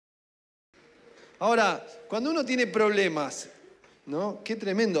Ahora, cuando uno tiene problemas, ¿no? Qué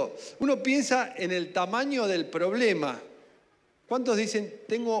tremendo. Uno piensa en el tamaño del problema. ¿Cuántos dicen,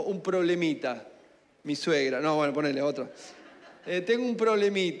 tengo un problemita? Mi suegra. No, bueno, ponele otro. Tengo un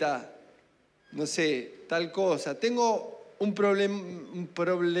problemita. No sé, tal cosa. Tengo un problema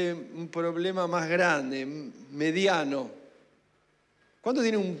más grande, mediano. ¿Cuántos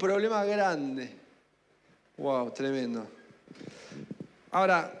tienen un problema grande? Wow, tremendo.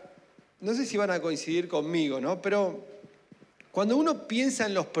 Ahora, no sé si van a coincidir conmigo, ¿no? Pero cuando uno piensa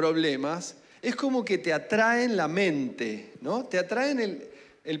en los problemas, es como que te atraen la mente, ¿no? Te atraen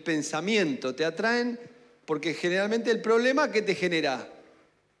el pensamiento, te atraen, porque generalmente el problema, ¿qué te genera?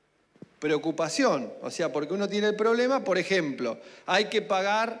 Preocupación. O sea, porque uno tiene el problema, por ejemplo, hay que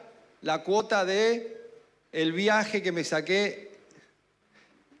pagar la cuota del viaje que me saqué.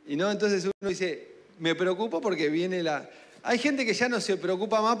 Y no, entonces uno dice, me preocupo porque viene la... Hay gente que ya no se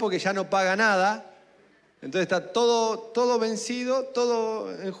preocupa más porque ya no paga nada. Entonces está todo vencido,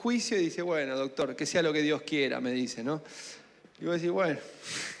 todo en juicio y dice, bueno, doctor, que sea lo que Dios quiera, me dice, ¿no? Y vos decís, bueno,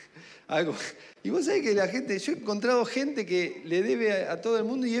 algo... Y vos sabés que la gente, yo he encontrado gente que le debe a todo el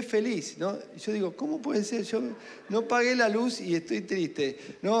mundo y es feliz, ¿no? Y yo digo, ¿cómo puede ser? Yo no pagué la luz y estoy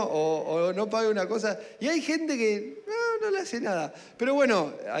triste, ¿no? O no pagué una cosa. Y hay gente que no le hace nada. Pero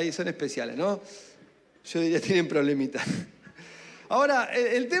bueno, ahí son especiales, ¿no? Yo diría, tienen problemitas. Ahora,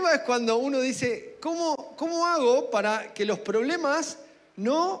 el tema es cuando uno dice, ¿cómo hago para que los problemas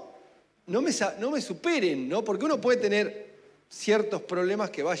no me superen, ¿no? Porque uno puede tener ciertos problemas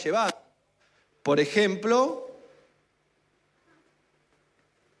que va a llevar. Por ejemplo,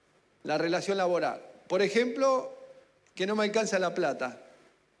 la relación laboral. Por ejemplo, que no me alcanza la plata.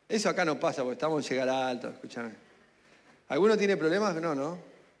 Eso acá no pasa porque estamos en Llegar alto, escúchame. ¿Alguno tiene problemas? No, ¿no?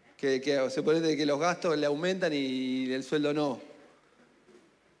 Que se puede que los gastos le aumentan y el sueldo no.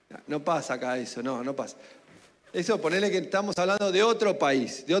 No pasa acá eso, no pasa. Eso, ponele que estamos hablando de otro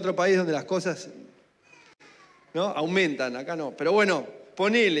país donde las cosas, ¿no? Aumentan, acá no. Pero bueno,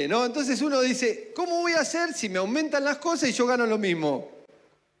 ponele, ¿no? Entonces uno dice, ¿cómo voy a hacer si me aumentan las cosas y yo gano lo mismo?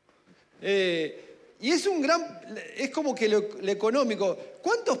 Y es como que lo económico.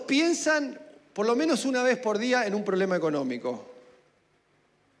 ¿Cuántos piensan por lo menos una vez por día en un problema económico?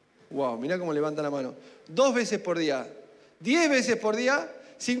 Wow, mirá cómo levanta la mano. 2 veces por día, 10 veces por día,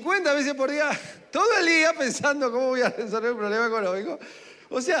 50 veces por día, todo el día pensando cómo voy a resolver un problema económico.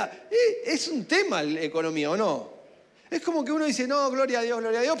 O sea, es un tema la economía, ¿o no? Es como que uno dice, no, gloria a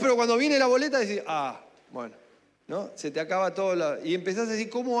Dios, pero cuando viene la boleta decís, bueno, ¿no? Se te acaba todo y empezás a decir,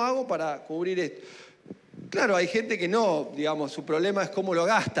 ¿cómo hago para cubrir esto? Claro, hay gente que no, digamos, su problema es cómo lo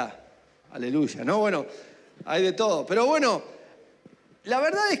gasta. Aleluya, ¿no? Bueno, hay de todo. Pero bueno, la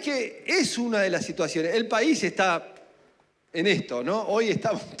verdad es que es una de las situaciones. El país está en esto, ¿no? Hoy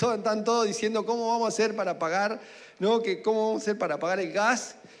están todos diciendo cómo vamos a hacer para pagar, ¿no? ¿Cómo vamos a hacer para pagar el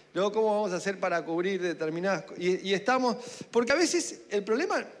gas? ¿No? ¿Cómo vamos a hacer para cubrir determinadas cosas? Y estamos... Porque a veces el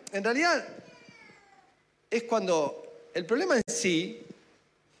problema, en realidad, es cuando el problema en sí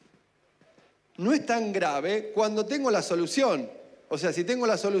no es tan grave cuando tengo la solución. O sea, si tengo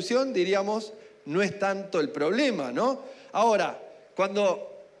la solución, diríamos, no es tanto el problema, ¿no? Ahora,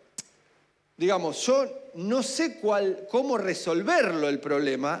 cuando, digamos, yo no sé cómo resolverlo el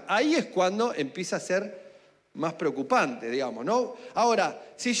problema, ahí es cuando empieza a ser más preocupante, digamos, ¿no? Ahora,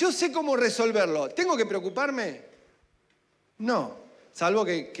 si yo sé cómo resolverlo, ¿tengo que preocuparme? No, salvo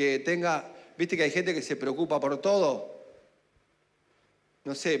que tenga, viste que hay gente que se preocupa por todo.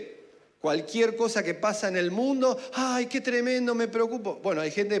 No sé, cualquier cosa que pasa en el mundo, ¡ay, qué tremendo, me preocupo! Bueno,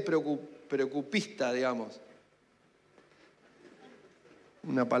 hay gente preocupista, digamos.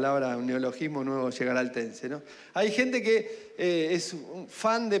 Una palabra, un neologismo nuevo, llegar al tense, ¿no? Hay gente que es un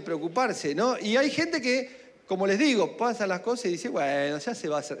fan de preocuparse, ¿no? Y hay gente que, como les digo, pasa las cosas y dice, bueno, ya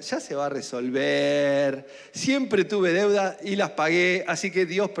se va a resolver. Siempre tuve deuda y las pagué, así que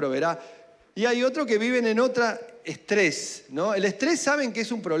Dios proveerá. Y hay otros que viven en otra estrés, ¿no? El estrés saben que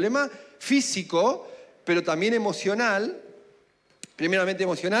es un problema físico, pero también emocional. Primeramente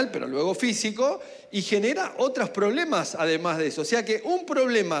emocional, pero luego físico, y genera otros problemas además de eso. O sea que un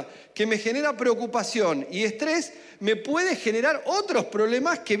problema que me genera preocupación y estrés me puede generar otros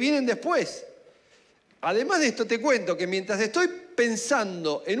problemas que vienen después. Además de esto te cuento que mientras estoy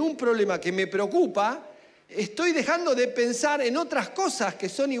pensando en un problema que me preocupa, estoy dejando de pensar en otras cosas que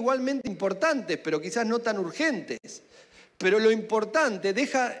son igualmente importantes, pero quizás no tan urgentes. Pero lo importante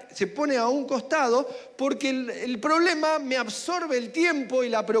se pone a un costado porque el problema me absorbe el tiempo y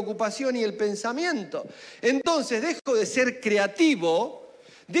la preocupación y el pensamiento. Entonces dejo de ser creativo,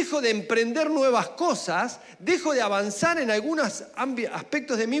 dejo de emprender nuevas cosas, dejo de avanzar en algunos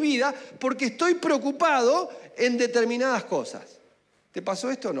aspectos de mi vida porque estoy preocupado en determinadas cosas. ¿Te pasó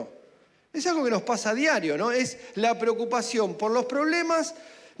esto o no? Es algo que nos pasa a diario, ¿no? Es la preocupación por los problemas,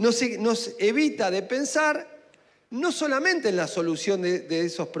 nos evita de pensar no solamente en la solución de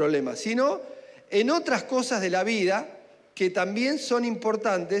esos problemas, sino en otras cosas de la vida que también son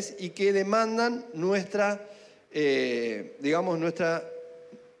importantes y que demandan nuestro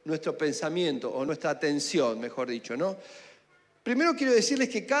pensamiento o nuestra atención, mejor dicho, ¿no? Primero quiero decirles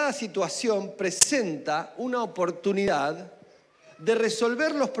que cada situación presenta una oportunidad de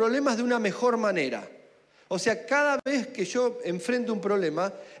resolver los problemas de una mejor manera. O sea, cada vez que yo enfrento un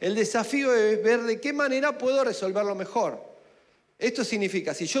problema, el desafío es ver de qué manera puedo resolverlo mejor. Esto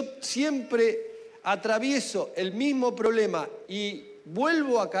significa, si yo siempre atravieso el mismo problema y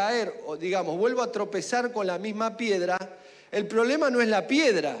vuelvo a caer, o digamos, vuelvo a tropezar con la misma piedra, el problema no es la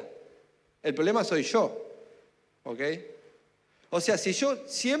piedra, el problema soy yo. ¿Ok? O sea, si yo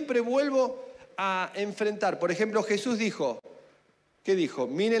siempre vuelvo a enfrentar, por ejemplo, Jesús dijo, ¿qué dijo?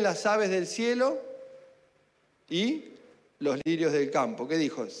 Miren las aves del cielo y los lirios del campo. ¿Qué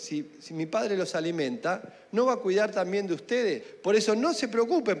dijo? Si mi Padre los alimenta, ¿no va a cuidar también de ustedes? Por eso no se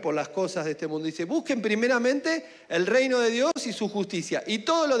preocupen por las cosas de este mundo. Dice, busquen primeramente el reino de Dios y su justicia. Y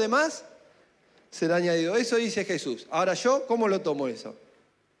todo lo demás será añadido. Eso dice Jesús. Ahora yo, ¿cómo lo tomo eso?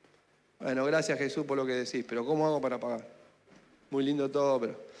 Bueno, gracias Jesús por lo que decís, pero ¿cómo hago para pagar? Muy lindo todo,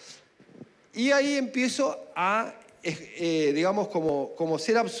 pero... Y ahí empiezo a, digamos, como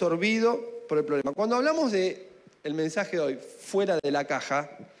ser absorbido por el problema. Cuando hablamos de el mensaje de hoy, fuera de la caja,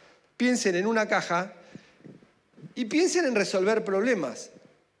 piensen en una caja y piensen en resolver problemas.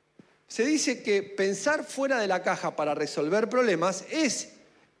 Se dice que pensar fuera de la caja para resolver problemas es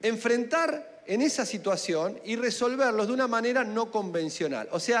enfrentar en esa situación y resolverlos de una manera no convencional.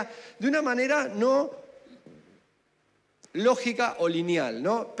 O sea, de una manera no lógica o lineal,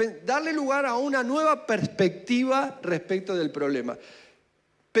 ¿no? Darle lugar a una nueva perspectiva respecto del problema.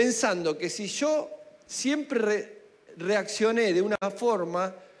 Pensando que si yo siempre reaccioné de una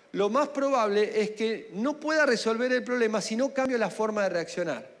forma, lo más probable es que no pueda resolver el problema si no cambio la forma de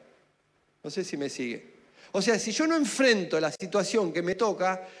reaccionar. No sé si me sigue. O sea, si yo no enfrento la situación que me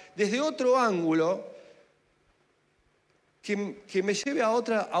toca desde otro ángulo que me lleve a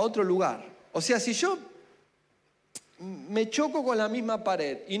otro lugar. O sea, si yo me choco con la misma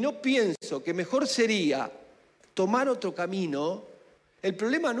pared y no pienso que mejor sería tomar otro camino, el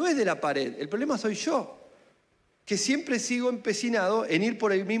problema no es de la pared, el problema soy yo, que siempre sigo empecinado en ir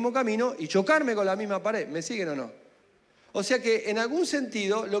por el mismo camino y chocarme con la misma pared. ¿Me siguen o no? O sea que en algún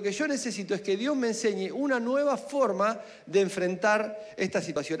sentido lo que yo necesito es que Dios me enseñe una nueva forma de enfrentar esta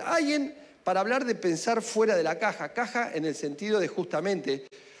situación. Alguien, para hablar de pensar fuera de la caja, caja en el sentido de justamente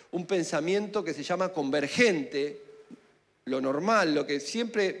un pensamiento que se llama convergente, lo normal, lo que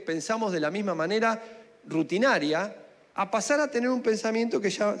siempre pensamos de la misma manera rutinaria, a pasar a tener un pensamiento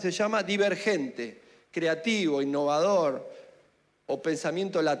que se llama divergente, creativo, innovador o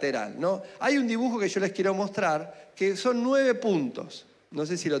pensamiento lateral, ¿no? Hay un dibujo que yo les quiero mostrar que son 9 puntos. No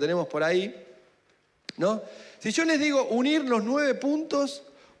sé si lo tenemos por ahí, ¿no? Si yo les digo unir los 9 puntos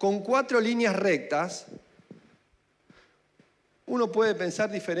con 4 líneas rectas, uno puede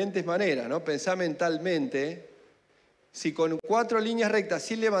pensar diferentes maneras, ¿no? Pensar mentalmente. Si con 4 líneas rectas,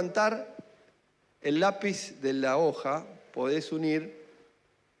 sin levantar el lápiz de la hoja, podés unir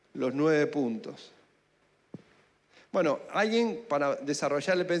los 9 puntos. Bueno, alguien para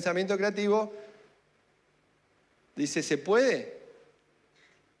desarrollar el pensamiento creativo dice, ¿se puede?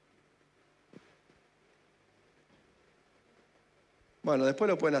 Bueno, después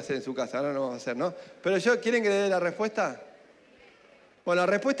lo pueden hacer en su casa, ahora no vamos a hacer, ¿no? Pero ¿quieren que le dé la respuesta? Bueno, la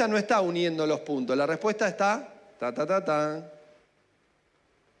respuesta no está uniendo los puntos, la respuesta está...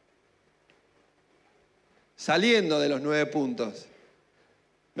 saliendo de los 9 puntos.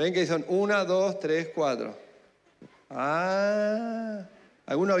 ¿Ven que son 1, 2, 3, 4? Ah,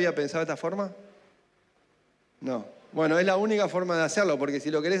 ¿alguno había pensado de esta forma? No. Bueno, es la única forma de hacerlo, porque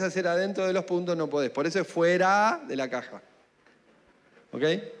si lo querés hacer adentro de los puntos no podés. Por eso es fuera de la caja. ¿Ok?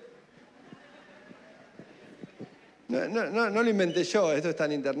 No lo inventé yo, esto está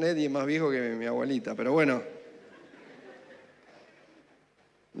en internet y es más viejo que mi abuelita, pero bueno.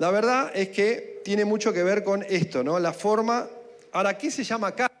 La verdad es que tiene mucho que ver con esto, ¿no? La forma... Ahora, ¿qué se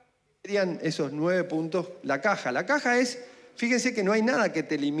llama caja? Serían esos 9 puntos. La caja. La caja es... Fíjense que no hay nada que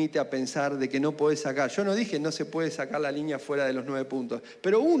te limite a pensar de que no podés sacar. Yo no dije no se puede sacar la línea fuera de los 9 puntos.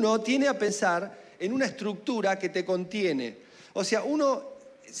 Pero uno tiene a pensar en una estructura que te contiene. O sea,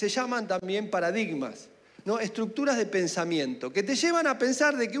 se llaman también paradigmas. ¿no? Estructuras de pensamiento que te llevan a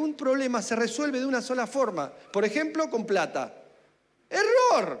pensar de que un problema se resuelve de una sola forma. Por ejemplo, con plata.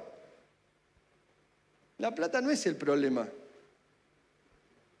 ¡Error! La plata no es el problema.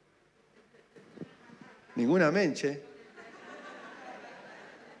 Ninguna menche.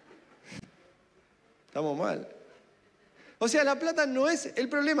 Estamos mal. O sea, la plata no es el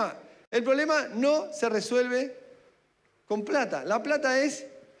problema. El problema no se resuelve con plata. La plata es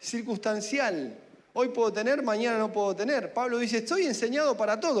circunstancial. Hoy puedo tener, mañana no puedo tener. Pablo dice, estoy enseñado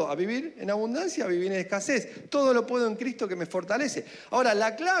para todo, a vivir en abundancia, a vivir en escasez. Todo lo puedo en Cristo que me fortalece. Ahora,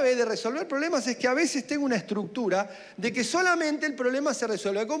 la clave de resolver problemas es que a veces tengo una estructura de que solamente el problema se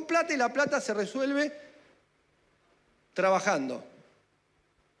resuelve con plata y la plata se resuelve trabajando.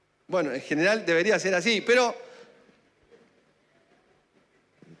 Bueno, en general debería ser así, pero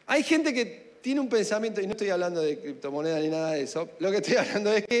hay gente que tiene un pensamiento, y no estoy hablando de criptomonedas ni nada de eso, lo que estoy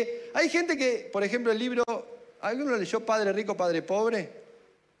hablando es que hay gente que, por ejemplo, el libro, ¿alguno leyó Padre Rico, Padre Pobre?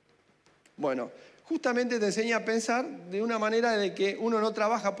 Bueno, justamente te enseña a pensar de una manera de que uno no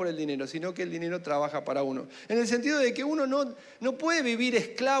trabaja por el dinero, sino que el dinero trabaja para uno. En el sentido de que uno no puede vivir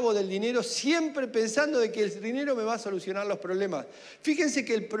esclavo del dinero siempre pensando de que el dinero me va a solucionar los problemas. Fíjense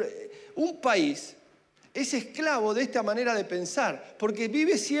que un país es esclavo de esta manera de pensar, porque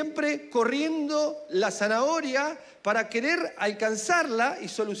vive siempre corriendo la zanahoria para querer alcanzarla y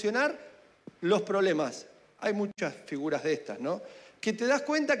solucionar los problemas. Hay muchas figuras de estas, ¿no? Que te das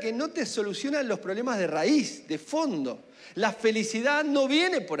cuenta que no te solucionan los problemas de raíz, de fondo. La felicidad no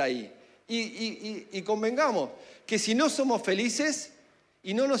viene por ahí. Y convengamos que si no somos felices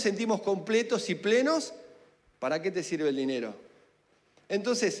y no nos sentimos completos y plenos, ¿para qué te sirve el dinero?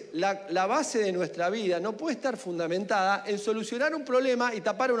 Entonces, la base de nuestra vida no puede estar fundamentada en solucionar un problema y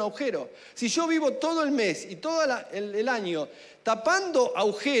tapar un agujero. Si yo vivo todo el mes y todo el año tapando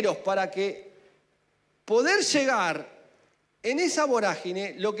agujeros para que poder llegar en esa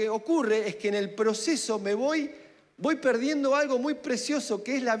vorágine, lo que ocurre es que en el proceso me voy perdiendo algo muy precioso,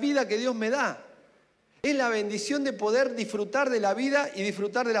 que es la vida que Dios me da. Es la bendición de poder disfrutar de la vida y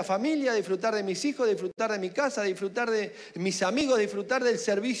disfrutar de la familia, disfrutar de mis hijos, disfrutar de mi casa, disfrutar de mis amigos, disfrutar del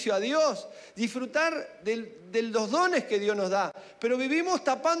servicio a Dios, disfrutar de los dones que Dios nos da. Pero vivimos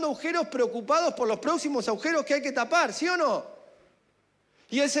tapando agujeros, preocupados por los próximos agujeros que hay que tapar, ¿sí o no?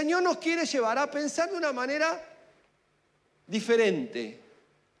 Y el Señor nos quiere llevar a pensar de una manera diferente.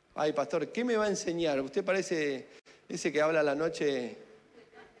 Ay, pastor, ¿qué me va a enseñar? Usted parece ese que habla a la noche,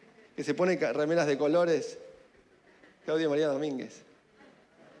 que se pone remeras de colores. Claudio María Domínguez.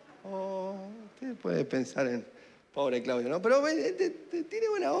 Oh, usted puede pensar en... Pobre Claudio, ¿no? Pero tiene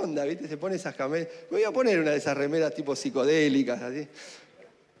buena onda, ¿viste? Se pone esas remeras. Me voy a poner una de esas remeras tipo psicodélicas, así.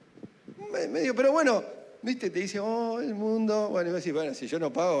 Medio, pero bueno, ¿viste? Te dice, oh, el mundo... Bueno, y me decís, bueno, si yo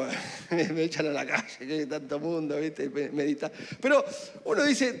no pago, me echan a la calle, que hay tanto mundo, ¿viste? Medita. Pero uno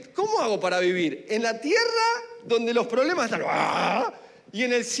dice, ¿cómo hago para vivir? En la tierra, donde los problemas están... ¡ah! Y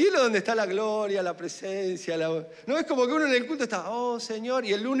en el cielo donde está la gloria, la presencia. No es como que uno en el culto está, oh Señor,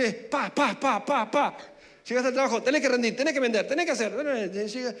 y el lunes, pa. Llegas al trabajo, tenés que rendir, tenés que vender, tenés que hacer.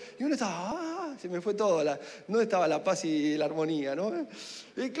 Y uno está, se me fue todo. ¿Dónde estaba la paz y la armonía? ¿No?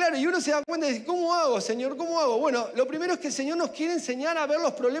 Y claro, y uno se da cuenta de, ¿cómo hago, Señor? ¿Cómo hago? Bueno, lo primero es que el Señor nos quiere enseñar a ver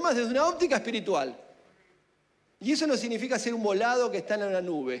los problemas desde una óptica espiritual. Y eso no significa ser un volado que está en una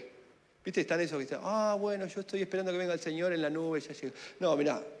nube. ¿Viste? Están esos que dicen, bueno, yo estoy esperando que venga el Señor en la nube, ya llegó. No,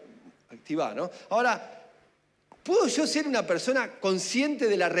 mirá, activá, ¿no? Ahora, ¿puedo yo ser una persona consciente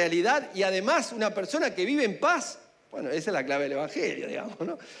de la realidad y además una persona que vive en paz? Bueno, esa es la clave del Evangelio, digamos,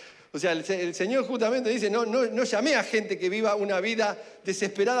 ¿no? O sea, el Señor justamente dice, no llamé a gente que viva una vida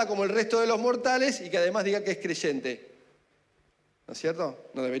desesperada como el resto de los mortales y que además diga que es creyente. ¿No es cierto?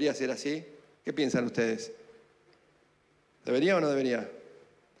 ¿No debería ser así? ¿Qué piensan ustedes? ¿Debería o no debería?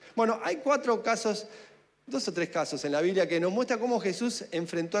 Bueno, hay 4 casos, 2 o 3 casos en la Biblia que nos muestra cómo Jesús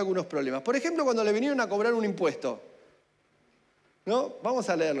enfrentó algunos problemas. Por ejemplo, cuando le vinieron a cobrar un impuesto. ¿No? Vamos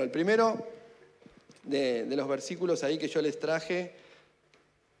a leerlo. El primero de los versículos ahí que yo les traje,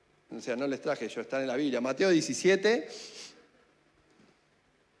 o sea, no les traje yo, están en la Biblia. Mateo 17,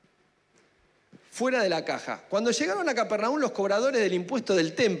 fuera de la caja. Cuando llegaron a Capernaum, los cobradores del impuesto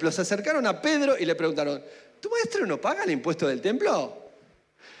del templo se acercaron a Pedro y le preguntaron, ¿tu maestro no paga el impuesto del templo?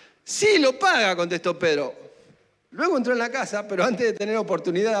 Sí, lo paga, contestó Pedro. Luego entró en la casa, pero antes de tener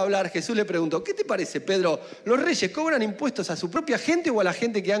oportunidad de hablar, Jesús le preguntó, ¿qué te parece, Pedro? ¿Los reyes cobran impuestos a su propia gente o a la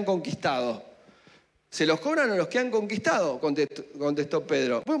gente que han conquistado? ¿Se los cobran a los que han conquistado? Contestó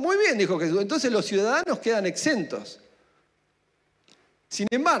Pedro. Pues muy bien, dijo Jesús, entonces los ciudadanos quedan exentos. Sin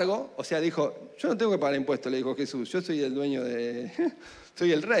embargo, o sea, dijo, yo no tengo que pagar impuestos, le dijo Jesús, yo soy el dueño de...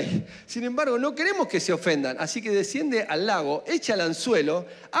 soy el rey. Sin embargo, no queremos que se ofendan, así que desciende al lago, echa el anzuelo,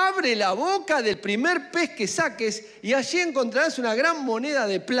 abre la boca del primer pez que saques y allí encontrarás una gran moneda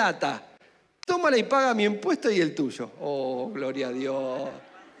de plata. Tómala y paga mi impuesto y el tuyo. Oh, gloria a Dios.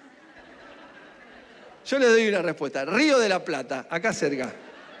 Yo le doy una respuesta. Río de la Plata, acá cerca.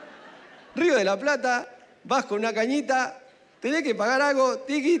 Río de la Plata, vas con una cañita, tenés que pagar algo,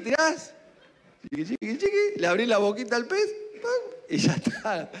 tiqui, tirás, chiqui, le abrís la boquita al pez, ¡pum! Y ya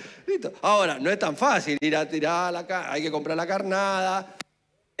está. Listo. Ahora, no es tan fácil ir a tirar hay que comprar la carnada,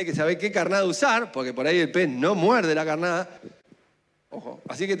 hay que saber qué carnada usar, porque por ahí el pez no muerde la carnada. Ojo,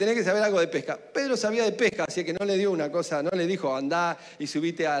 así que tenés que saber algo de pesca. Pedro sabía de pesca, así que no le dio una cosa, no le dijo andá y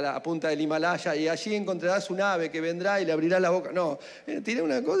subite a la punta del Himalaya y allí encontrarás un ave que vendrá y le abrirá la boca. No, tiré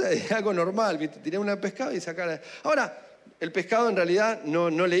una cosa de algo normal, ¿viste? Tiré una pescado y sacar. Ahora, el pescado en realidad no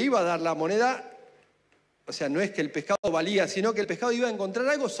le iba a dar la moneda, o sea, no es que el pescado valía, sino que el pescado iba a encontrar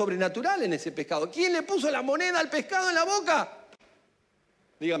algo sobrenatural en ese pescado. ¿Quién le puso la moneda al pescado en la boca?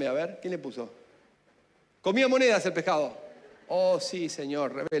 Dígame, a ver, ¿quién le puso? ¿Comía monedas el pescado? Oh, sí,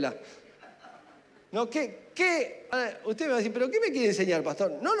 Señor, revela. No, ¿qué? Usted me va a decir, ¿pero qué me quiere enseñar,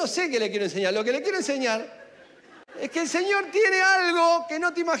 pastor? No lo sé qué le quiero enseñar. Lo que le quiero enseñar es que el Señor tiene algo que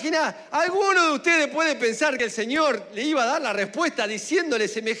no te imaginás. ¿Alguno de ustedes puede pensar que el Señor le iba a dar la respuesta diciéndole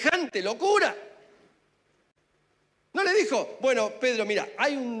semejante locura? No le dijo, bueno, Pedro, mira,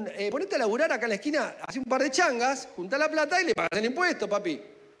 ponete a laburar acá en la esquina, hace un par de changas, junta la plata y le pagas el impuesto, papi.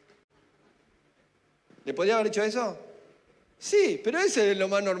 ¿Le podría haber hecho eso? Sí, pero ese es lo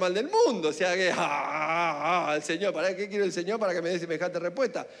más normal del mundo. O sea que, el Señor, ¿para qué quiero el Señor? Para que me dé semejante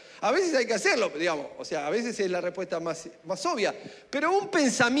respuesta. A veces hay que hacerlo, digamos. O sea, a veces es la respuesta más obvia. Pero un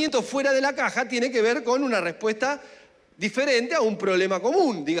pensamiento fuera de la caja tiene que ver con una respuesta diferente a un problema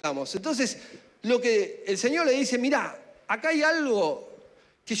común, digamos. Entonces, lo que el Señor le dice, mirá, acá hay algo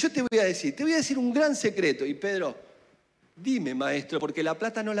que yo te voy a decir. Te voy a decir un gran secreto. Y Pedro, dime, maestro, porque la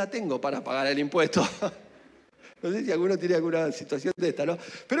plata no la tengo para pagar el impuesto. No sé si alguno tiene alguna situación de esta, ¿no?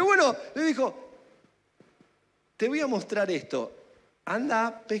 Pero bueno, le dijo, te voy a mostrar esto.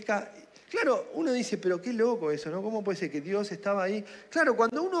 Anda, pesca. Claro, uno dice, pero qué loco eso, ¿no? ¿Cómo puede ser que Dios estaba ahí? Claro,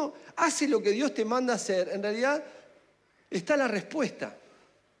 cuando uno hace lo que Dios te manda hacer, en realidad está la respuesta.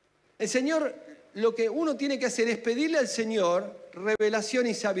 El Señor, lo que uno tiene que hacer es pedirle al Señor revelación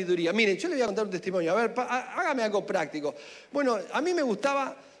y sabiduría. Miren, yo le voy a contar un testimonio. A ver, hágame algo práctico. Bueno, a mí me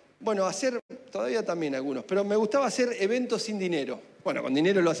gustaba... Bueno, hacer, todavía también algunos, pero me gustaba hacer eventos sin dinero. Bueno, con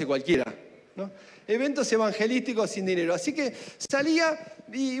dinero lo hace cualquiera, ¿no? Eventos evangelísticos sin dinero. Así que salía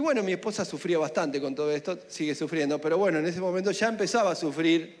y bueno, mi esposa sufría bastante con todo esto, sigue sufriendo, pero bueno, en ese momento ya empezaba a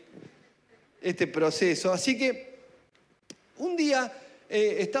sufrir este proceso. Así que un día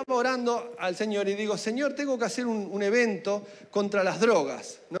estaba orando al Señor y digo, Señor, tengo que hacer un evento contra las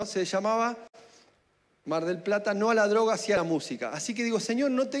drogas, ¿no? Se llamaba... Mar del Plata, no a la droga, sí a la música. Así que digo, Señor,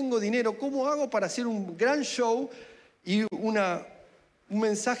 no tengo dinero, ¿cómo hago para hacer un gran show y un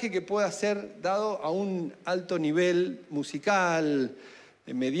mensaje que pueda ser dado a un alto nivel musical,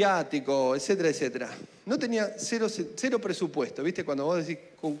 mediático, etcétera, etcétera? No tenía cero presupuesto, ¿viste? Cuando vos decís,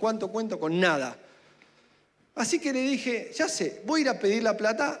 ¿con cuánto cuento? Con nada. Así que le dije, ya sé, voy a ir a pedir la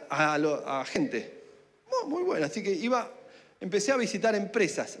plata a gente. Oh, muy bueno, así que empecé a visitar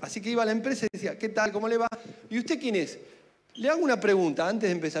empresas, así que iba a la empresa y decía, ¿qué tal? ¿Cómo le va? ¿Y usted quién es? Le hago una pregunta antes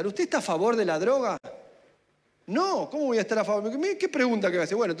de empezar. ¿Usted está a favor de la droga? No, ¿cómo voy a estar a favor? ¿Qué pregunta que me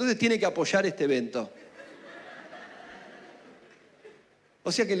hace? Bueno, entonces tiene que apoyar este evento.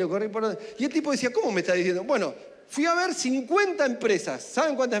 O sea que lo corrí por... Y el tipo decía, ¿cómo me está diciendo? Bueno, fui a ver 50 empresas.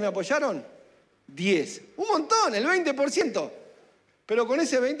 ¿Saben cuántas me apoyaron? 10. Un montón, el 20%. Pero con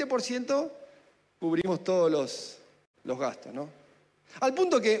ese 20% cubrimos todos los gastos, ¿no? Al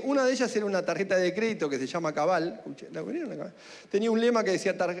punto que una de ellas era una tarjeta de crédito que se llama Cabal. ¿La vieron? Tenía un lema que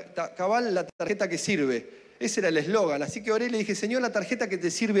decía, Cabal, la tarjeta que sirve. Ese era el eslogan. Así que oré y le dije, Señor, la tarjeta que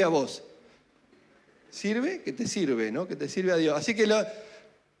te sirve a vos. ¿Sirve? Que te sirve, ¿no? Que te sirve a Dios. Así que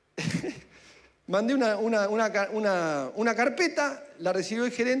mandé una carpeta, la recibió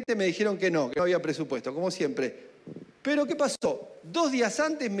el gerente, me dijeron que no había presupuesto, como siempre. Pero ¿qué pasó? 2 días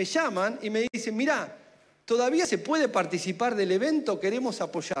antes me llaman y me dicen, mirá, ¿todavía se puede participar del evento? Queremos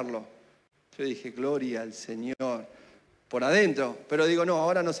apoyarlo. Yo dije, gloria al Señor. Por adentro. Pero digo, no,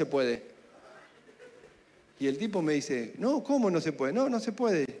 ahora no se puede. Y el tipo me dice, no, ¿cómo no se puede? No, no se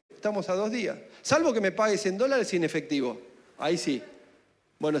puede. Estamos a 2 días. Salvo que me pagues en dólares y en efectivo. Ahí sí.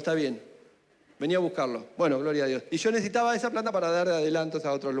 Bueno, está bien. Venía a buscarlo. Bueno, gloria a Dios. Y yo necesitaba esa plata para dar adelantos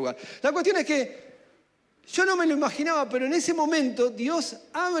a otro lugar. La cuestión es que Yo no me lo imaginaba, pero en ese momento Dios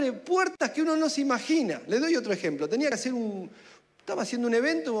abre puertas que uno no se imagina. Le doy otro ejemplo. Estaba haciendo un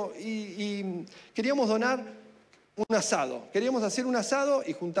evento y queríamos donar un asado. Queríamos hacer un asado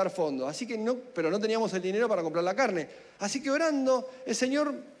y juntar fondos. Pero no teníamos el dinero para comprar la carne. Así que orando, el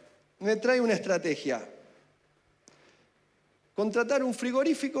Señor me trae una estrategia. Contratar un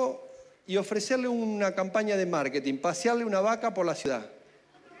frigorífico y ofrecerle una campaña de marketing, pasearle una vaca por la ciudad.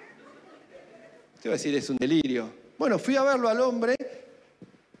 Te voy a decir, es un delirio. Bueno, fui a verlo al hombre,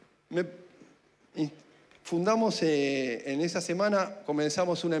 fundamos en esa semana,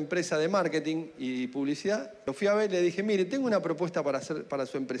 comenzamos una empresa de marketing y publicidad. Lo fui a ver y le dije, mire, tengo una propuesta para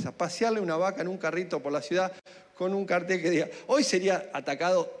su empresa, pasearle una vaca en un carrito por la ciudad con un cartel que diga, hoy sería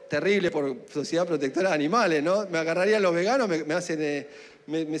atacado terrible por Sociedad Protectora de Animales, ¿no? Me agarrarían los veganos,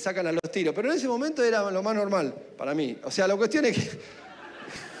 me sacan a los tiros. Pero en ese momento era lo más normal para mí. O sea, la cuestión es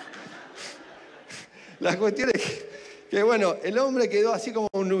que, bueno, el hombre quedó así como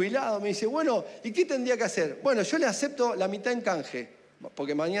nubilado. Me dice, bueno, ¿y qué tendría que hacer? Bueno, yo le acepto la mitad en canje,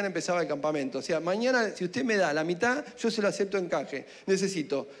 porque mañana empezaba el campamento. O sea, mañana, si usted me da la mitad, yo se lo acepto en canje.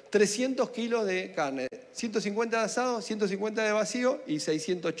 Necesito 300 kilos de carne, 150 de asado, 150 de vacío y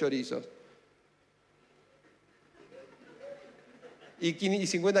 600 chorizos. Y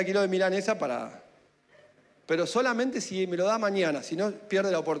 50 kilos de milanesa pero solamente si me lo da mañana, si no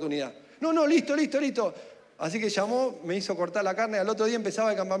pierde la oportunidad. No, listo. Así que llamó, me hizo cortar la carne, al otro día empezaba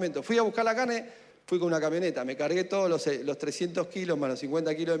el campamento. Fui a buscar la carne, fui con una camioneta, me cargué todos los 300 kilos, más los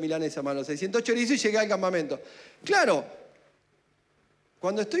 50 kilos de milanesa, más los 600 chorizos y llegué al campamento. Claro,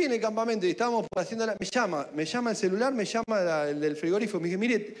 cuando estoy en el campamento y estábamos haciendo me llama el celular, me llama el del frigorífico, me dice,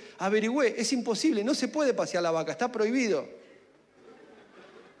 mire, averigüé, es imposible, no se puede pasear la vaca, está prohibido.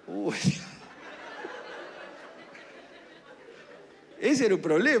 Uy. Ese era un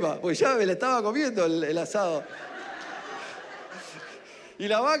problema, porque ya me la estaba comiendo el asado. Y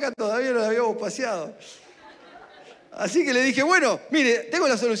la vaca todavía no la habíamos paseado. Así que le dije, bueno, mire, tengo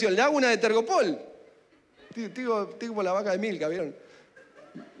la solución, le hago una de Tergopol. Tengo la vaca de Milka, ¿vieron?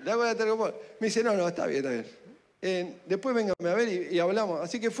 Le hago una de Tergopol. Me dice, no, está bien. Después véngame a ver y hablamos.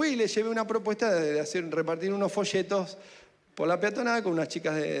 Así que fui y le llevé una propuesta de repartir unos folletos por la peatonal con unas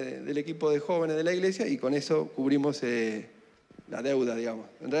chicas del equipo de jóvenes de la iglesia y con eso cubrimos la deuda, digamos.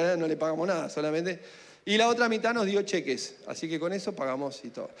 En realidad no le pagamos nada, solamente. Y la otra mitad nos dio cheques, así que con eso pagamos y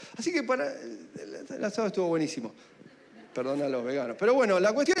todo. Así que el asado estuvo buenísimo. Perdona a los veganos. Pero bueno,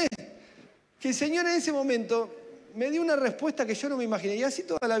 la cuestión es que el Señor en ese momento me dio una respuesta que yo no me imaginé. Y así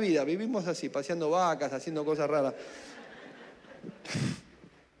toda la vida, vivimos así, paseando vacas, haciendo cosas raras.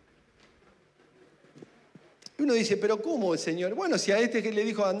 Y uno dice, ¿pero cómo el Señor? Bueno, si a este que le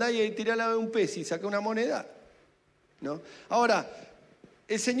dijo, andá y tirá un pez y saca una moneda, ¿no? Ahora,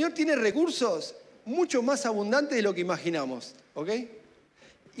 el Señor tiene recursos mucho más abundantes de lo que imaginamos, ¿ok?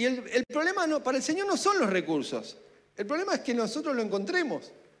 Y el problema para el Señor no son los recursos. El problema es que nosotros lo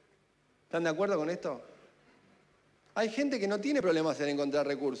encontremos. ¿Están de acuerdo con esto? Hay gente que no tiene problemas en encontrar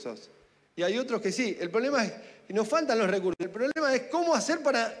recursos. Y hay otros que sí. El problema es que nos faltan los recursos. El problema es cómo hacer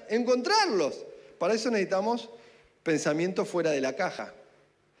para encontrarlos. Para eso necesitamos pensamiento fuera de la caja.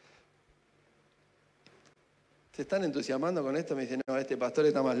 ¿Se están entusiasmando con esto? Me dicen, no, este pastor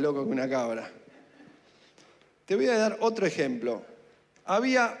está más loco que una cabra. Te voy a dar otro ejemplo.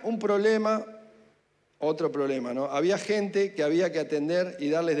 Había otro problema, ¿no? Había gente que había que atender y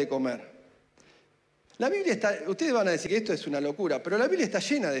darles de comer. La Biblia ustedes van a decir que esto es una locura, pero la Biblia está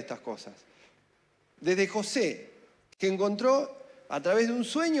llena de estas cosas. Desde José, que encontró a través de un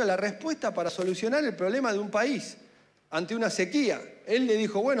sueño la respuesta para solucionar el problema de un país ante una sequía. Él le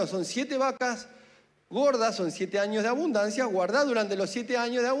dijo, bueno, son 7 vacas gordas, son 7 años de abundancia, guardá durante los 7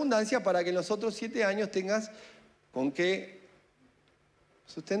 años de abundancia para que en los otros 7 años tengas con qué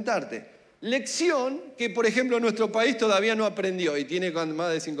sustentarte. Lección que, por ejemplo, nuestro país todavía no aprendió y tiene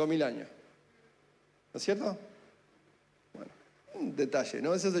más de 5.000 años. ¿No es cierto? Bueno, un detalle,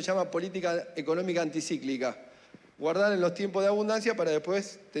 ¿no? Eso se llama política económica anticíclica. Guardar en los tiempos de abundancia para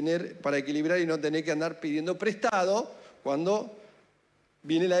después para equilibrar y no tener que andar pidiendo prestado cuando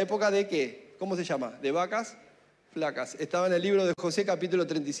viene la época de ¿qué? ¿Cómo se llama? De vacas flacas. Estaba en el libro de José, capítulo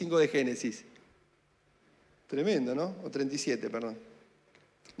 35 de Génesis. Tremendo, ¿no? O 37, perdón.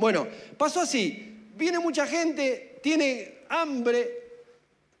 Bueno, pasó así. Viene mucha gente, tiene hambre.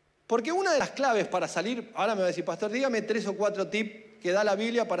 Porque una de las claves para salir, ahora me va a decir, pastor, dígame 3 o 4 tips que da la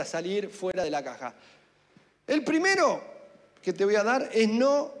Biblia para salir fuera de la caja. El primero que te voy a dar es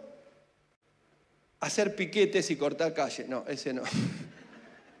no hacer piquetes y cortar calle. No, ese no.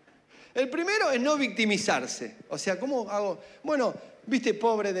 El primero es no victimizarse. O sea, ¿cómo hago? Bueno, viste,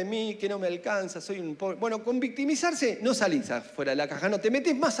 pobre de mí, que no me alcanza, soy un pobre. Bueno, con victimizarse no salís afuera de la caja, no, te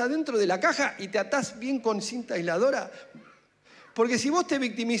metes más adentro de la caja y te atás bien con cinta aisladora. Porque si vos te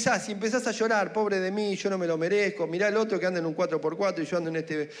victimizás y empezás a llorar, pobre de mí, yo no me lo merezco, mirá el otro que anda en un 4x4 y yo ando en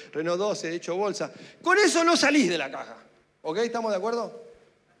este Renault 12 hecho bolsa, con eso no salís de la caja. ¿Ok? ¿Estamos de acuerdo?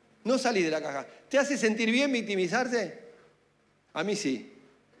 No salís de la caja. ¿Te hace sentir bien victimizarse? A mí sí,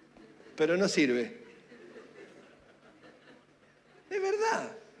 pero no sirve. Es verdad,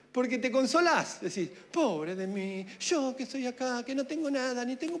 porque te consolás. Decís, pobre de mí, yo que estoy acá, que no tengo nada,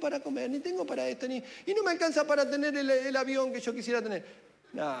 ni tengo para comer, ni tengo para esto, y no me alcanza para tener el avión que yo quisiera tener.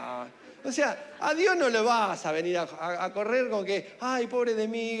 No, o sea, a Dios no le vas a venir a correr con que, ay, pobre de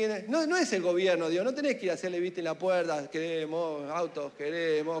mí. No es el gobierno, Dios, no tenés que ir a hacerle viste en la puerta, queremos autos,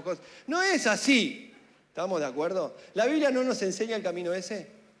 queremos cosas. No es así. ¿Estamos de acuerdo? ¿La Biblia no nos enseña el camino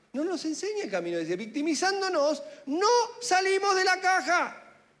ese? No nos enseña el camino ese. Victimizándonos, no salimos de la caja.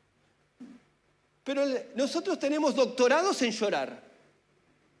 Pero nosotros tenemos doctorados en llorar.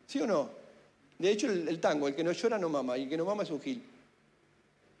 ¿Sí o no? De hecho, el tango, el que no llora no mama, y el que no mama es un gil.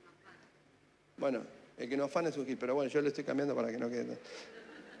 Bueno, el que no afana es un gil, pero bueno, yo lo estoy cambiando para que no quede.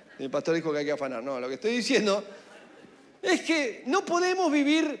 El pastor dijo que hay que afanar. No, lo que estoy diciendo es que no podemos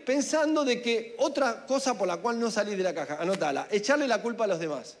vivir pensando de que otra cosa por la cual no salís de la caja, anótala, echarle la culpa a los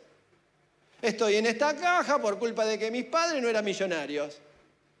demás. Estoy en esta caja por culpa de que mis padres no eran millonarios.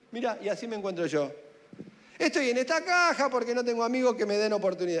 Mira, y así me encuentro yo. Estoy en esta caja porque no tengo amigos que me den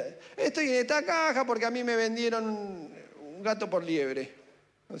oportunidades. Estoy en esta caja porque a mí me vendieron un gato por liebre.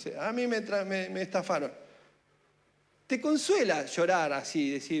 O sea, a mí me estafaron. Te consuela llorar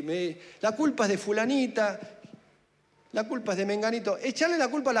así, decirme, la culpa es de fulanita, la culpa es de menganito. Echarle la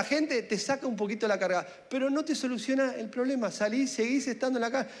culpa a la gente te saca un poquito la carga, pero no te soluciona el problema. Salís, seguís estando en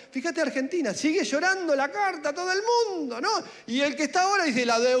la caja. Fíjate Argentina, sigue llorando la carta a todo el mundo, ¿no? Y el que está ahora dice,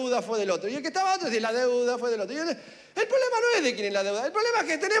 la deuda fue del otro. Y el que estaba otro dice, la deuda fue del otro. El problema no es de quién es la deuda, el problema es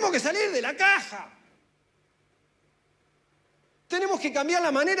que tenemos que salir de la caja. Tenemos que cambiar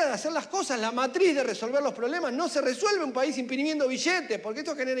la manera de hacer las cosas, la matriz de resolver los problemas. No se resuelve un país imprimiendo billetes, porque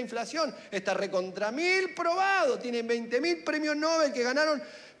esto genera inflación. Está recontra 1000 probado, tienen 20.000 premios Nobel que ganaron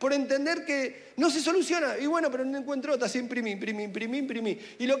por entender que no se soluciona. Y bueno, pero no encuentro otra, se imprimí.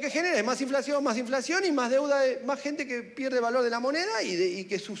 Y lo que genera es más inflación y más deuda, más gente que pierde valor de la moneda y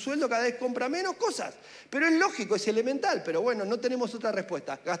que su sueldo cada vez compra menos cosas. Pero es lógico, es elemental, pero bueno, no tenemos otra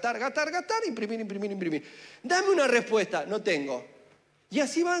respuesta. Gastar, imprimir. Dame una respuesta, no tengo. Y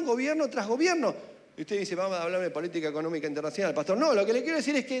así van gobierno tras gobierno. Y usted dice, vamos a hablar de política económica internacional, pastor. No, lo que le quiero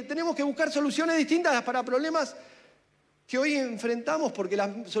decir es que tenemos que buscar soluciones distintas para problemas que hoy enfrentamos, porque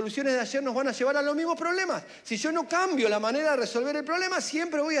las soluciones de ayer nos van a llevar a los mismos problemas. Si yo no cambio la manera de resolver el problema,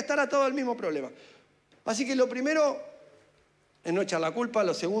 siempre voy a estar atado al mismo problema. Así que lo primero es no echar la culpa.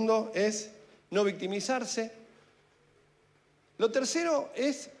 Lo segundo es no victimizarse. Lo tercero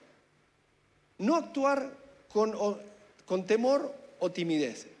es no actuar con temor o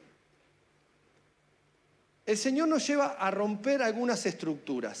timidez. El Señor nos lleva a romper algunas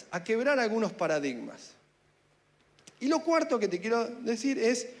estructuras, a quebrar algunos paradigmas. Y lo cuarto que te quiero decir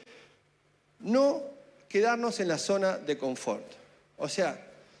es no quedarnos en la zona de confort. O sea,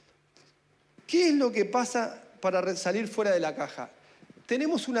 ¿qué es lo que pasa para salir fuera de la caja?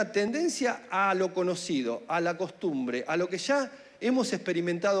 Tenemos una tendencia a lo conocido, a la costumbre, a lo que ya hemos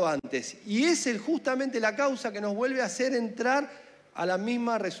experimentado antes. Y es justamente la causa que nos vuelve a hacer entrar a los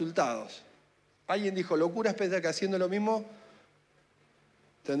mismos resultados. Alguien dijo, locura es pensar que haciendo lo mismo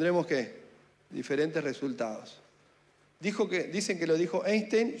tendremos diferentes resultados. Dicen que lo dijo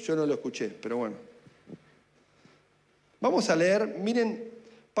Einstein, yo no lo escuché, pero bueno. Vamos a leer, miren,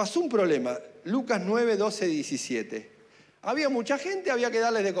 pasó un problema, Lucas 9, 12, 17. Había mucha gente, había que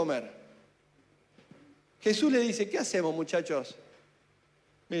darles de comer. Jesús le dice, ¿qué hacemos, muchachos?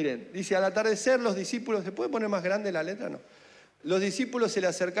 Miren, dice, al atardecer los discípulos, ¿se puede poner más grande la letra? No. Los discípulos se le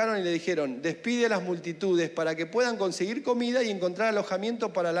acercaron y le dijeron, despide a las multitudes para que puedan conseguir comida y encontrar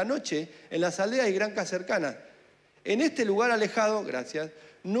alojamiento para la noche en las aldeas y granjas cercanas. En este lugar alejado, gracias,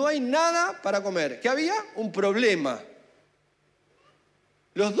 no hay nada para comer. ¿Qué había? Un problema.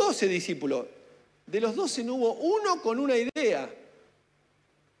 Los 12 discípulos, de los 12 no hubo uno con una idea.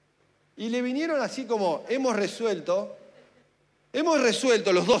 Y le vinieron así como, hemos resuelto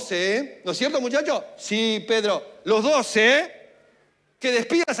los 12, ¿eh? ¿No es cierto, muchachos? Sí, Pedro, los 12, ¿eh? Que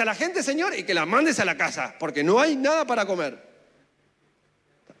despidas a la gente, Señor, y que la mandes a la casa, porque no hay nada para comer.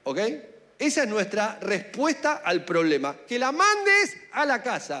 ¿Ok? Esa es nuestra respuesta al problema. Que la mandes a la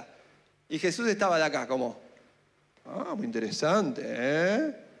casa. Y Jesús estaba de acá, como, muy interesante,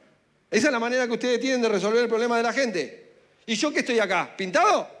 ¿eh? Esa es la manera que ustedes tienen de resolver el problema de la gente. ¿Y yo qué estoy acá?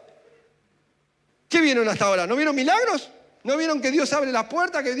 ¿Pintado? ¿Qué vieron hasta ahora? ¿No vieron milagros? ¿No vieron que Dios abre las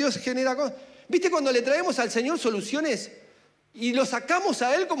puertas, que Dios genera cosas? ¿Viste cuando le traemos al Señor soluciones y lo sacamos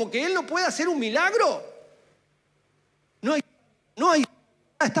a Él como que Él no puede hacer un milagro? No hay.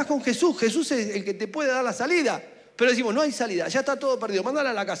 Estás con Jesús. Jesús es el que te puede dar la salida. Pero decimos, no hay salida, ya está todo perdido,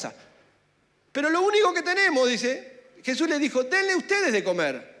 mándala a la casa. Pero lo único que tenemos, dice, Jesús les dijo, denle ustedes de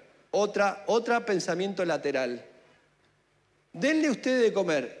comer. Otra pensamiento lateral. Denle ustedes de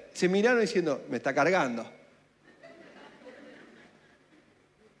comer. Se miraron diciendo, me está cargando.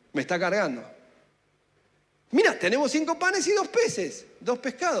 Me está cargando. Mira, tenemos 5 panes y 2 peces, 2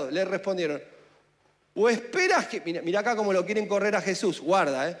 pescados. Le respondieron. O esperas que... Mira acá cómo lo quieren correr a Jesús,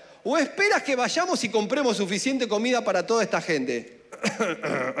 guarda, ¿eh? O esperas que vayamos y compremos suficiente comida para toda esta gente.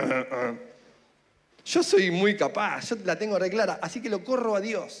 Yo soy muy capaz, yo la tengo re clara, así que lo corro a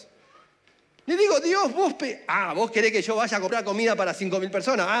Dios. Le digo, Dios, vos querés que yo vaya a comprar comida para 5.000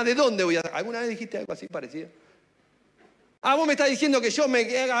 personas. ¿De dónde voy a...? ¿Alguna vez dijiste algo así parecido? Vos me estás diciendo que yo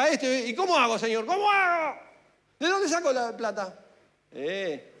me haga esto. ¿Y cómo hago, Señor? ¿Cómo hago? ¿De dónde saco la plata?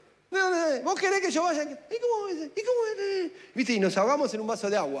 ¿De dónde? ¿Vos querés que yo vaya? ¿Y cómo es? ¿Viste? Y nos ahogamos en un vaso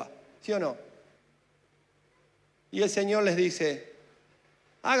de agua, ¿sí o no? Y el Señor les dice,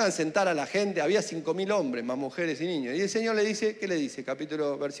 hagan sentar a la gente. Había 5.000 hombres, más mujeres y niños. Y el Señor le dice, ¿qué le dice?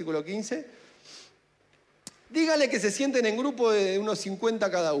 Versículo 15. Dígale que se sienten en grupo de unos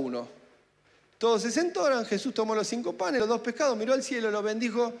 50 cada uno. Todos se sentaron, Jesús tomó los 5 panes, los 2 pescados, miró al cielo, los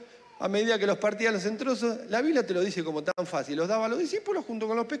bendijo a medida que los partía los en trozos. La Biblia te lo dice como tan fácil. Los daba a los discípulos junto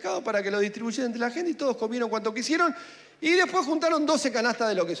con los pescados para que los distribuyeran entre la gente y todos comieron cuanto quisieron. Y después juntaron 12 canastas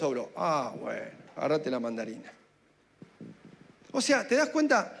de lo que sobró. Bueno, agárrate la mandarina. O sea, ¿te das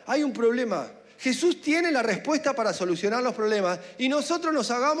cuenta? Hay un problema. Jesús tiene la respuesta para solucionar los problemas y nosotros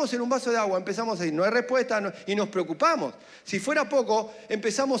nos ahogamos en un vaso de agua. Empezamos a decir, no hay respuesta y nos preocupamos. Si fuera poco,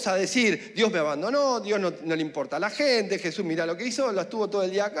 empezamos a decir, Dios me abandonó, Dios no le importa a la gente, Jesús mira lo que hizo, lo estuvo todo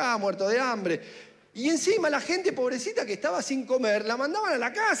el día acá, muerto de hambre. Y encima la gente pobrecita que estaba sin comer, la mandaban a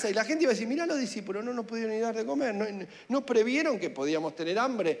la casa y la gente iba a decir, mirá los discípulos, no nos pudieron ni dar de comer, no previeron que podíamos tener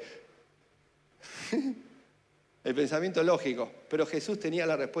hambre. El pensamiento lógico, pero Jesús tenía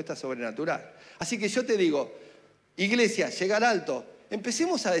la respuesta sobrenatural. Así que yo te digo, iglesia, llegar alto,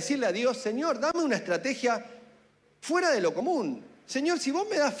 empecemos a decirle a Dios, Señor, dame una estrategia fuera de lo común. Señor, si vos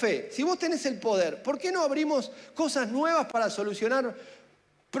me das fe, si vos tenés el poder, ¿por qué no abrimos cosas nuevas para solucionar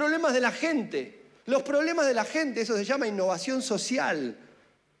problemas de la gente? Los problemas de la gente, eso se llama innovación social.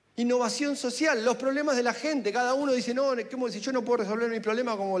 Innovación social, los problemas de la gente. Cada uno dice, no, si yo no puedo resolver mi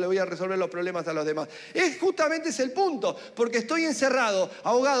problema, ¿cómo le voy a resolver los problemas a los demás? Justamente es el punto, porque estoy encerrado,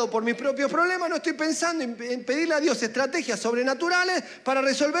 ahogado por mis propios problemas, no estoy pensando en pedirle a Dios estrategias sobrenaturales para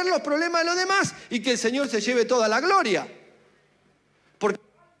resolver los problemas de los demás y que el Señor se lleve toda la gloria. Porque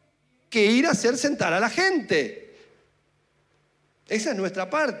hay que ir a hacer sentar a la gente. Esa es nuestra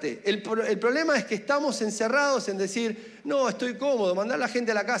parte. El problema es que estamos encerrados en decir, no, estoy cómodo, mandar a la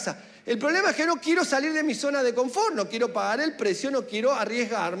gente a la casa. El problema es que no quiero salir de mi zona de confort, no quiero pagar el precio, no quiero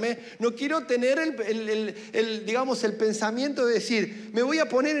arriesgarme, no quiero tener el pensamiento de decir, me voy a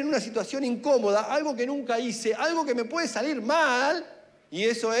poner en una situación incómoda, algo que nunca hice, algo que me puede salir mal, y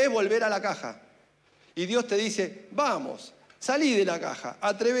eso es volver a la caja. Y Dios te dice, vamos, salí de la caja,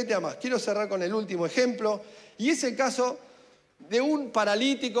 atrévete a más. Quiero cerrar con el último ejemplo, y es el caso de un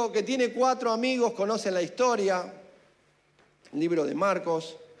paralítico que tiene 4 amigos, conocen la historia, libro de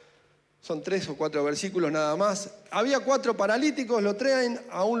Marcos, son 3 o 4 versículos nada más. Había 4 paralíticos, lo traen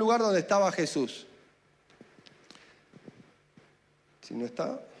a un lugar donde estaba Jesús. Si no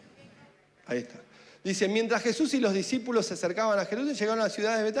está, ahí está. Dice, mientras Jesús y los discípulos se acercaban a Jerusalén, llegaron a la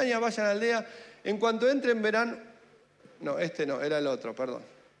ciudad de Betania, vayan a la aldea, en cuanto entren verán... No, este no, era el otro, perdón.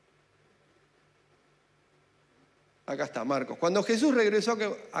 Acá está, Marcos. Cuando Jesús regresó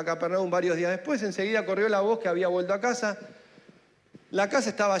a Capernaum varios días después, enseguida corrió la voz que había vuelto a casa. La casa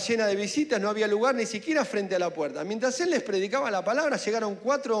estaba llena de visitas, no había lugar ni siquiera frente a la puerta. Mientras él les predicaba la palabra, llegaron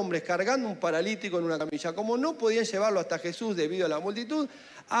 4 hombres cargando un paralítico en una camilla. Como no podían llevarlo hasta Jesús debido a la multitud,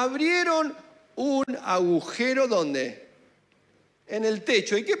 abrieron un agujero, ¿dónde? En el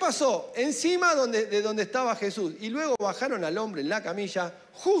techo. ¿Y qué pasó? Encima de donde estaba Jesús. Y luego bajaron al hombre en la camilla,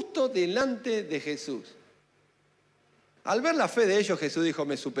 justo delante de Jesús. Al ver la fe de ellos, Jesús dijo,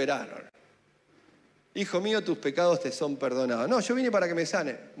 me superaron. Hijo mío, tus pecados te son perdonados. No, yo vine para que me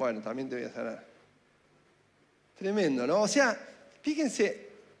sane. Bueno, también te voy a sanar. Tremendo, ¿no? O sea, fíjense,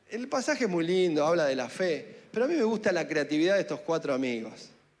 el pasaje es muy lindo, habla de la fe, pero a mí me gusta la creatividad de estos 4 amigos.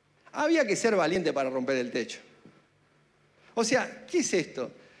 Había que ser valiente para romper el techo. O sea, ¿qué es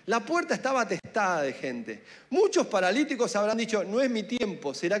esto? La puerta estaba atestada de gente. Muchos paralíticos habrán dicho, no es mi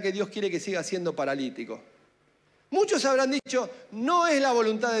tiempo, ¿será que Dios quiere que siga siendo paralítico? Muchos habrán dicho, no es la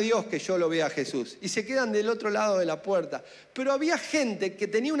voluntad de Dios que yo lo vea a Jesús. Y se quedan del otro lado de la puerta. Pero había gente que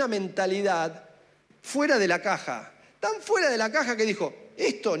tenía una mentalidad fuera de la caja. Tan fuera de la caja que dijo,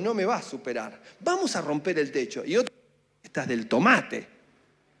 esto no me va a superar. Vamos a romper el techo. Y otro, estás del tomate.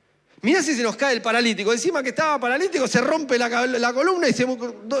 Mirá si se nos cae el paralítico. Encima que estaba paralítico se rompe la columna y se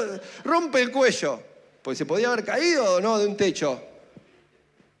rompe el cuello. Pues se podía haber caído o no de un techo.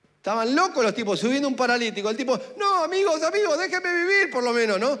 Estaban locos los tipos subiendo un paralítico. El tipo, no, amigos, déjenme vivir por lo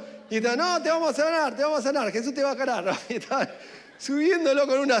menos, ¿no? Y estaban, no, te vamos a sanar, Jesús te va a sanar, ¿no? Y estaban subiéndolo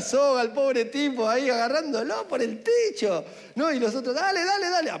con una soga al pobre tipo ahí, agarrándolo por el techo, ¿no? Y los otros, dale.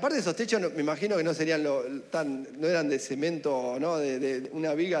 Aparte esos techos, me imagino que no serían no eran de cemento, ¿no? De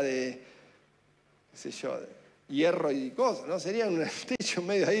una viga de, qué sé yo, de hierro y cosas, ¿no? Serían un techo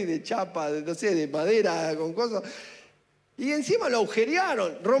medio ahí de chapa, no sé, de madera con cosas. Y encima lo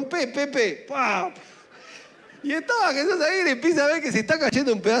agujerearon. Rompé, Pepe. ¡Pah! Y estaba Jesús ahí y empieza a ver que se está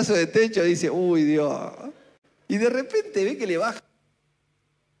cayendo un pedazo de techo. Y dice, uy, Dios. Y de repente ve que le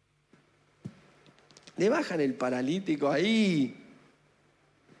bajan el paralítico ahí.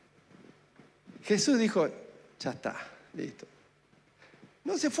 Jesús dijo, ya está, listo.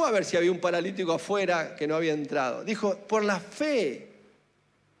 No se fue a ver si había un paralítico afuera que no había entrado. Dijo, por la fe,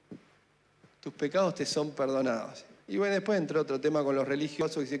 tus pecados te son perdonados. Y bueno, después entró otro tema con los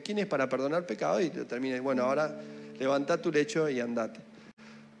religiosos. Dice, ¿quién es para perdonar pecados? Y termina, bueno, ahora levantá tu lecho y andate.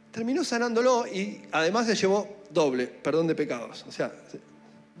 Terminó sanándolo y además se llevó doble perdón de pecados. O sea,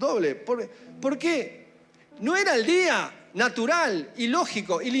 doble. ¿Por qué? No era el día natural y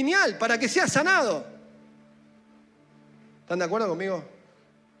lógico y lineal para que sea sanado. ¿Están de acuerdo conmigo?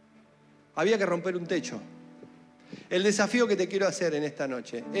 Había que romper un techo. El desafío que te quiero hacer en esta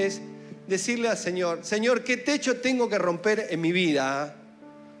noche es decirle al Señor, Señor, ¿qué techo tengo que romper en mi vida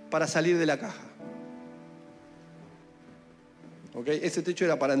para salir de la caja? ¿Ok? Ese techo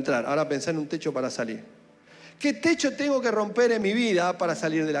era para entrar, ahora pensá en un techo para salir. ¿Qué techo tengo que romper en mi vida para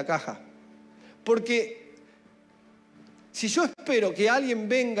salir de la caja? Porque si yo espero que alguien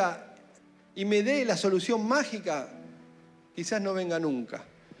venga y me dé la solución mágica, quizás no venga nunca.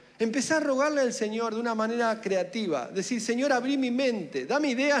 Empecé a rogarle al Señor de una manera creativa. Decir, Señor, abrí mi mente, dame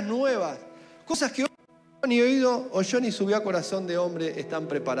ideas nuevas. Cosas que ni oído o yo ni subí a corazón de hombre están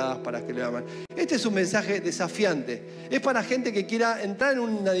preparadas para que lo hagan. Este es un mensaje desafiante. Es para gente que quiera entrar en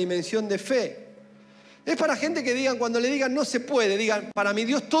una dimensión de fe. Es para gente que digan, cuando le digan no se puede, digan, para mi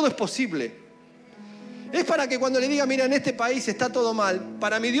Dios todo es posible. Es para que cuando le digan, mira, en este país está todo mal,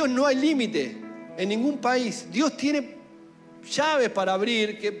 para mi Dios no hay límite en ningún país. Dios tiene llaves para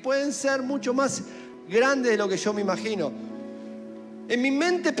abrir que pueden ser mucho más grandes de lo que yo me imagino. En mi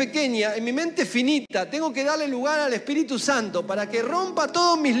mente pequeña, en mi mente finita, tengo que darle lugar al Espíritu Santo para que rompa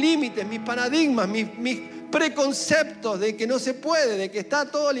todos mis límites, mis paradigmas, mis preconceptos de que no se puede, de que está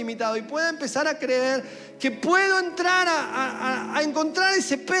todo limitado, y pueda empezar a creer que puedo entrar a encontrar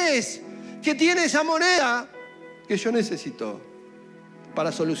ese pez que tiene esa moneda que yo necesito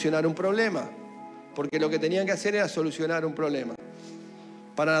para solucionar un problema. Porque lo que tenían que hacer era solucionar un problema.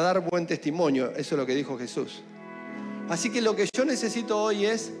 Para dar buen testimonio, eso es lo que dijo Jesús. Así que lo que yo necesito hoy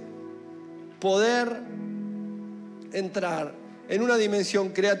es poder entrar en una dimensión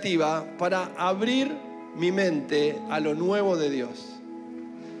creativa para abrir mi mente a lo nuevo de Dios.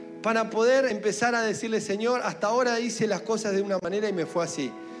 Para poder empezar a decirle, Señor, hasta ahora hice las cosas de una manera y me fue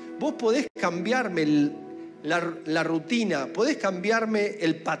así. Vos podés cambiarme la rutina, podés cambiarme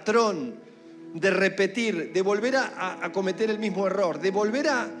el patrón de repetir, de volver a cometer el mismo error, de volver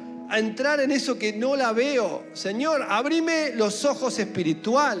a entrar en eso que no la veo. Señor, abrime los ojos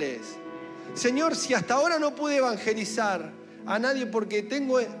espirituales. Señor, si hasta ahora no pude evangelizar a nadie porque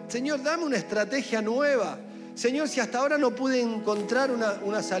Señor, dame una estrategia nueva. Señor, si hasta ahora no pude encontrar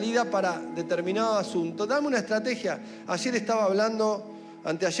una salida para determinado asunto, dame una estrategia. Ayer estaba hablando,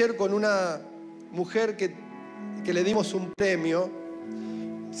 anteayer, con una mujer que le dimos un premio,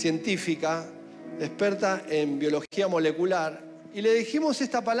 científica, experta en biología molecular, y le dijimos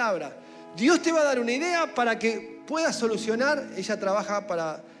esta palabra: Dios te va a dar una idea para que puedas solucionar. Ella trabaja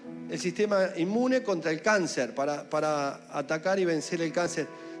para el sistema inmune contra el cáncer, para atacar y vencer el cáncer.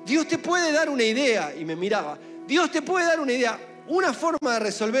 Dios te puede dar una idea, y me miraba, Dios te puede dar una idea, una forma de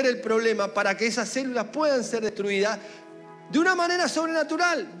resolver el problema para que esas células puedan ser destruidas de una manera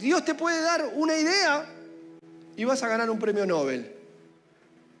sobrenatural. Dios te puede dar una idea y vas a ganar un premio Nobel.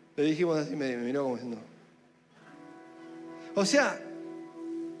 Le dijimos así, me miró como diciendo. O sea,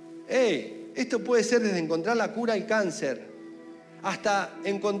 esto puede ser desde encontrar la cura al cáncer hasta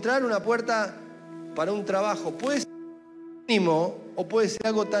encontrar una puerta para un trabajo. Puede ser mínimo o puede ser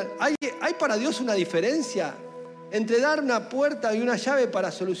algo tal. ¿Hay para Dios una diferencia entre dar una puerta y una llave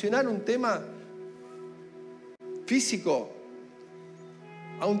para solucionar un tema físico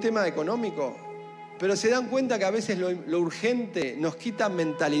a un tema económico? Pero se dan cuenta que a veces lo urgente nos quita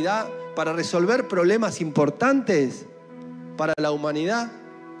mentalidad para resolver problemas importantes para la humanidad.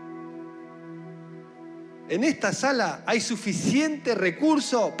 En esta sala hay suficiente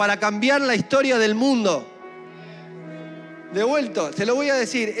recurso para cambiar la historia del mundo. De vuelta, se lo voy a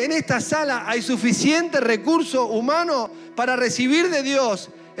decir. En esta sala hay suficiente recurso humano para recibir de Dios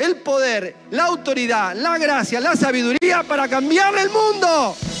el poder, la autoridad, la gracia, la sabiduría para cambiar el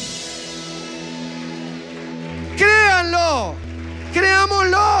mundo. Créanlo,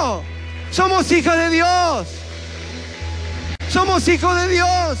 creámoslo. Somos hijos de Dios. Somos hijos de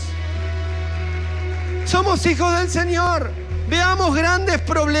Dios. Somos hijos del Señor. Veamos grandes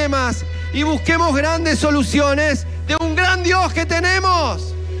problemas y busquemos grandes soluciones de un gran Dios que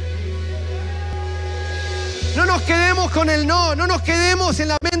tenemos. No nos quedemos con el no nos quedemos en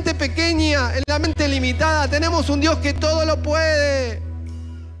la mente pequeña, en la mente limitada. Tenemos un Dios que todo lo puede.